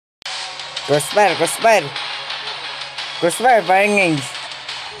Crossfire, crossfire. Crossfire, firing range.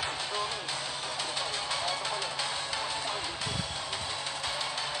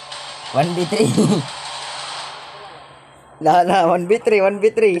 One v three. Nah, 1v3,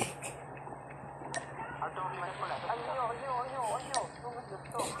 1v3.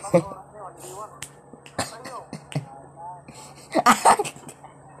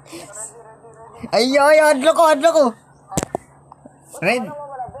 Ayo, adlo ko. Red.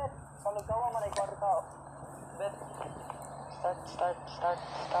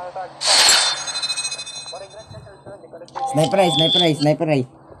 Sniper eye.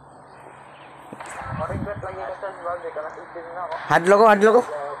 Hadlo ko.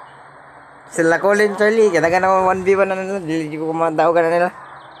 Sila Colin, Charlie, kaya naman 1v1 na nila, hindi ko kumadaog ka na nila.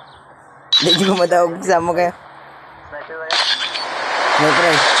 Hindi ko kumadaog sa mo kaya.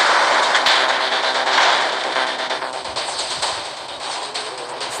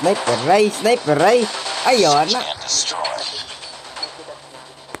 Sniper ray. Ayaw na.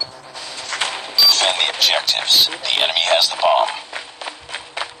 Defend the objectives. The enemy has the bomb.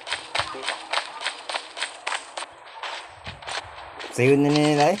 Sayo na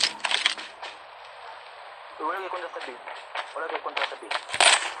nila eh.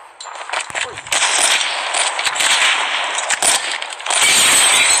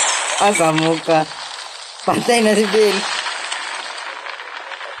 Asa mo ka? Patay na si Bill.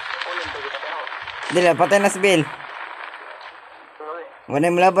 Dila, patay na si Bill. Wala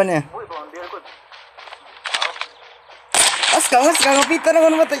yung laban niya. Aska, kapitan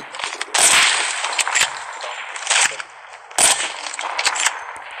ako namatay.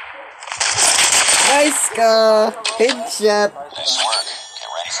 Nice ka! Headshot! Nice work. Get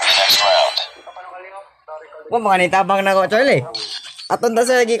ready for the next round. Wah, mga nitabang na ko, Charlie. Aton ta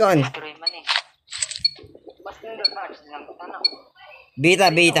sa lagi kon. Bita.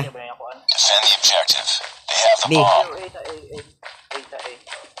 Defend the objective. They have the bomb.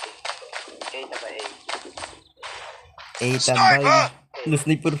 Sniper!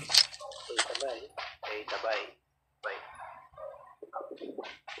 Sniper.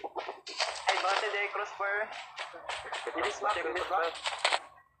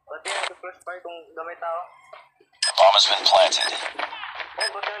 The bomb has been planted.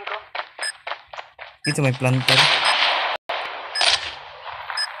 Dito may planter.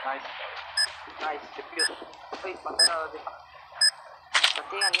 Nice. Defuse. Wait, patay na dito.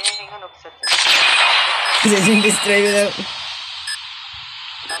 Patihan niya yung ano, set. Yung destroy na.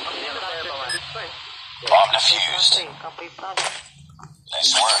 Bomb defused.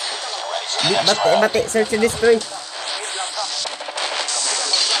 Nice work. Get ready for the next round. Bate, search and destroy.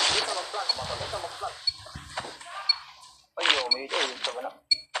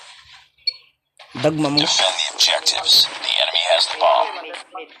 Dagma mo. Defend the objectives. The enemy has the bomb.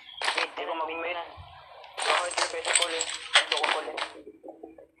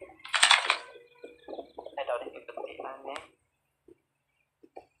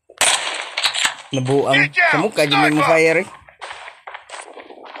 Nabuang. Sa mukha, dyan mo fire eh.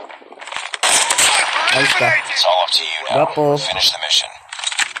 Ayos ka. It's all up to you now. Gapo. Finish the mission.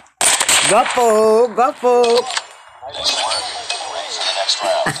 Gapo. Nice work. Ready for the next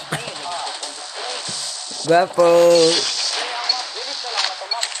round. Gapo.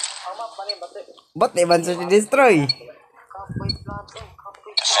 Ba't iban sa destroy?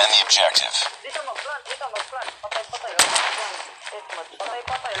 Defend the objective.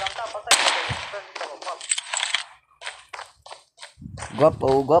 Gapo.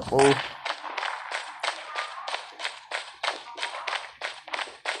 You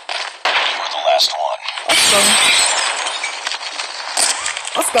were the last one.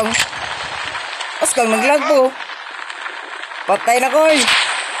 Oskang, naglag po. Patay na ko eh.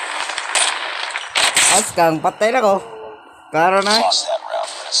 Oskang, patay na ko. Karo na. Lost that round,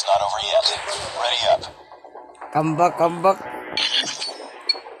 but it's not over yet. Ready up. Comeback.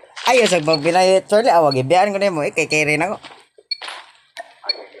 Ayos ang pagbinay. Charlie, awag. Ibiyaan ko na mo. Kay rin ako.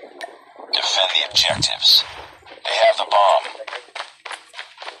 Defend the objectives. They have the bomb.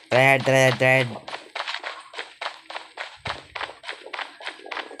 Dread.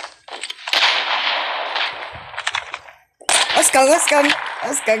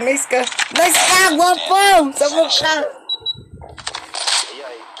 Oskang, nice ka. Guwapo! Sa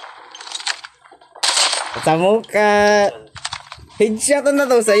mukha. Headshot na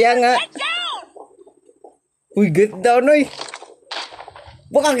to, sayang nga. Uy, get down, oy.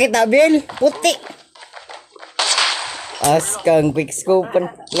 Buka kita, Bill. Puti. Oskang, quick scope.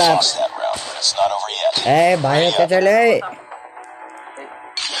 Lost that round, but it's not over yet. Bayad ka, Charlie.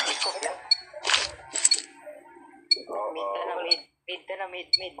 Mid.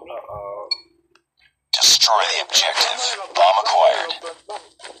 Destroy the objective. Bomb acquired.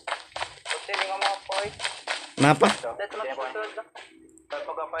 Pagtili nga mga point. Mapa? Dito na susunod na.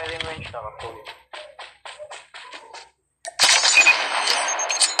 Pagka-firing range na kapuli.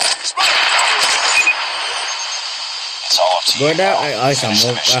 It's all up to you. Gorda, ay,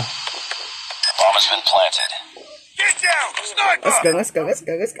 samok ka. The bomb has been planted. Get down! Sniper! Aska.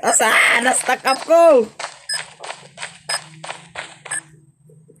 Asa! Na-stuck up ko!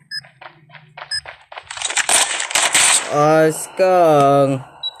 Askang.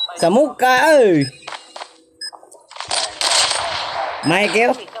 Samok ka, ay!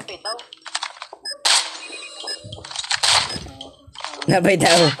 Michael? Kapit daw. Nabay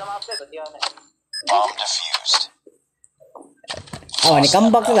daw. Tamape ko diyan eh. Bomb defused. Oh, ni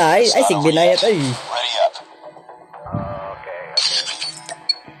comeback sila. Ay, sig binayat ay. Ready up.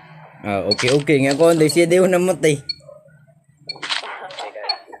 Ah, okay. Nga ko, hindi siya daw namatay.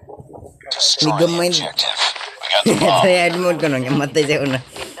 Destroy the gamay. objective. We got the bomb. Tayad mo ko nung namatay siya una.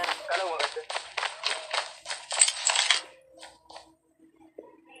 Kalawa kasi.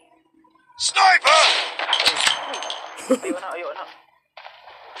 Sniper! Ayun na.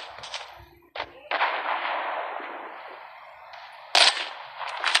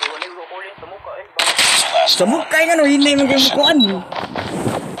 Wala yung kukulin sa mukha eh. Last Samok ka nga no, hindi mo kayo mukuan.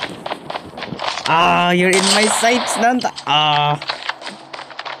 Ah, you're in my sights nanta. Ah.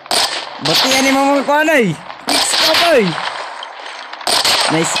 Bati yan mo mga kuan ay. Fix ka boy.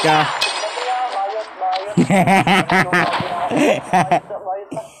 Nice ka.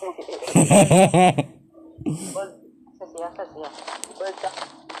 Sa siya. Bird ka.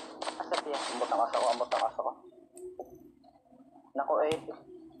 Asa siya. Ambot ang asa ko. Nako eh.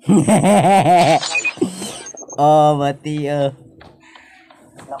 Oh, bati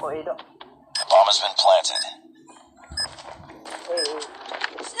Nako eh do. The bomb has been planted.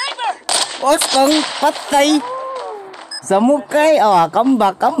 Os kang patay. Samok kay. Oh,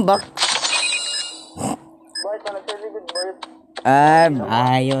 comeback. Bird pa nagsaligid bird.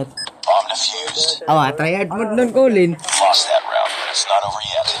 Ayot. Bomb defused. Oh, tryhard mo nun, Colin. Lost that round, but it's not over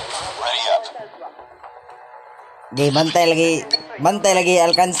yet. Ready up. Okay, bantay lagi,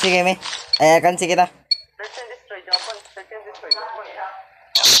 alkansi kami. Ay, alkansi kita. Search and destroy Japan.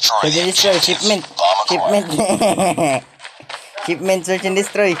 Destroy Search the and destroy, objective. shipment. Bomb acquired. Shipment, search and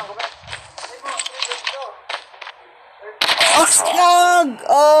destroy. Oskag!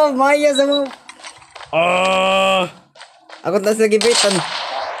 Oh, maya sa mo. Oh! Ako na sa gibitan.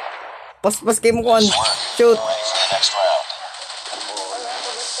 Pas kayo mo kuhan. Shoot. Ready for the next round.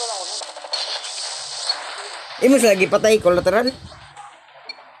 Imo sa lagi patay, collateral.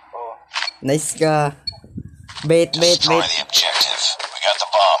 Nice ka. Bait. Destroy the objective. We got the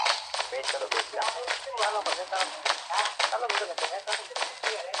bomb.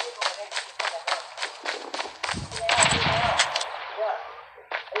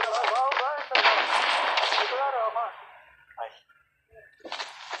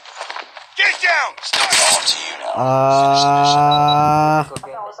 Get down! It's all up to you now.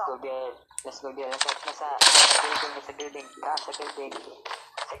 Let's go there. Nasa building.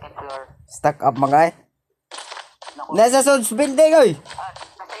 Second floor. Stuck up mga eh. Nasa Sods building oy.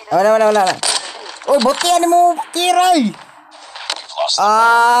 Wala. Oy, buti yan mo tiray. We've lost the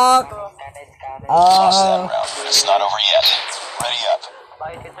Ah. lost that round, but it's not over yet. Ready up.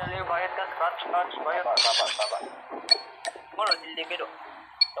 Bayad ka sa liyo. Bayad ka. Scratch. Bayad. Baba. Molo, dildi ka do.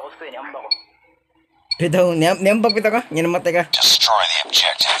 Tapos ko yun. Amba ko. Pitaw, niyambag pitaw ka? Yan namatay ka. Destroy the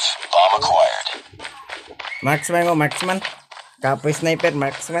objective. Bomb acquired. Marksman. Kapoy sniper,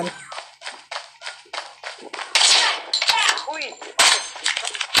 marksman. Uy!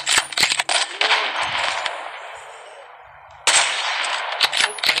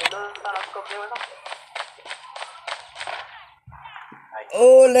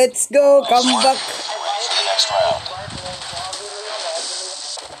 Oh, let's go. Come back. Ready for the next round.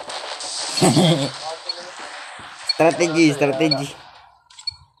 Strategy.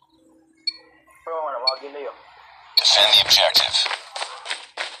 Pero ano, wag yun na yun. Defend the objective.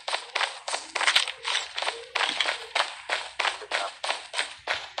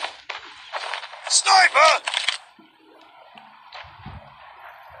 Sniper!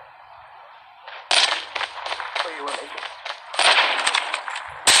 Uy, wala ito.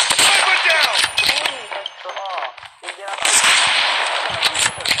 Sniper down! Hindi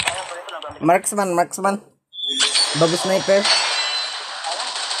na Marksman. Bago sniper.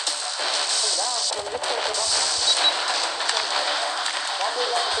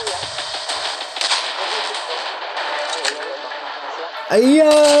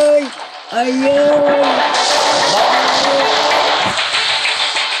 Ayay!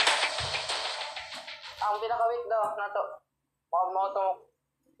 pinakawit daw, nato. Mo to,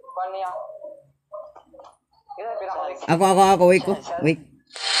 kaniya. Kaya pinakawit. Ako, wait ko. Wait.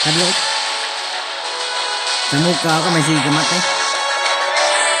 Kadlo. Sa mukha ako, may sige matay.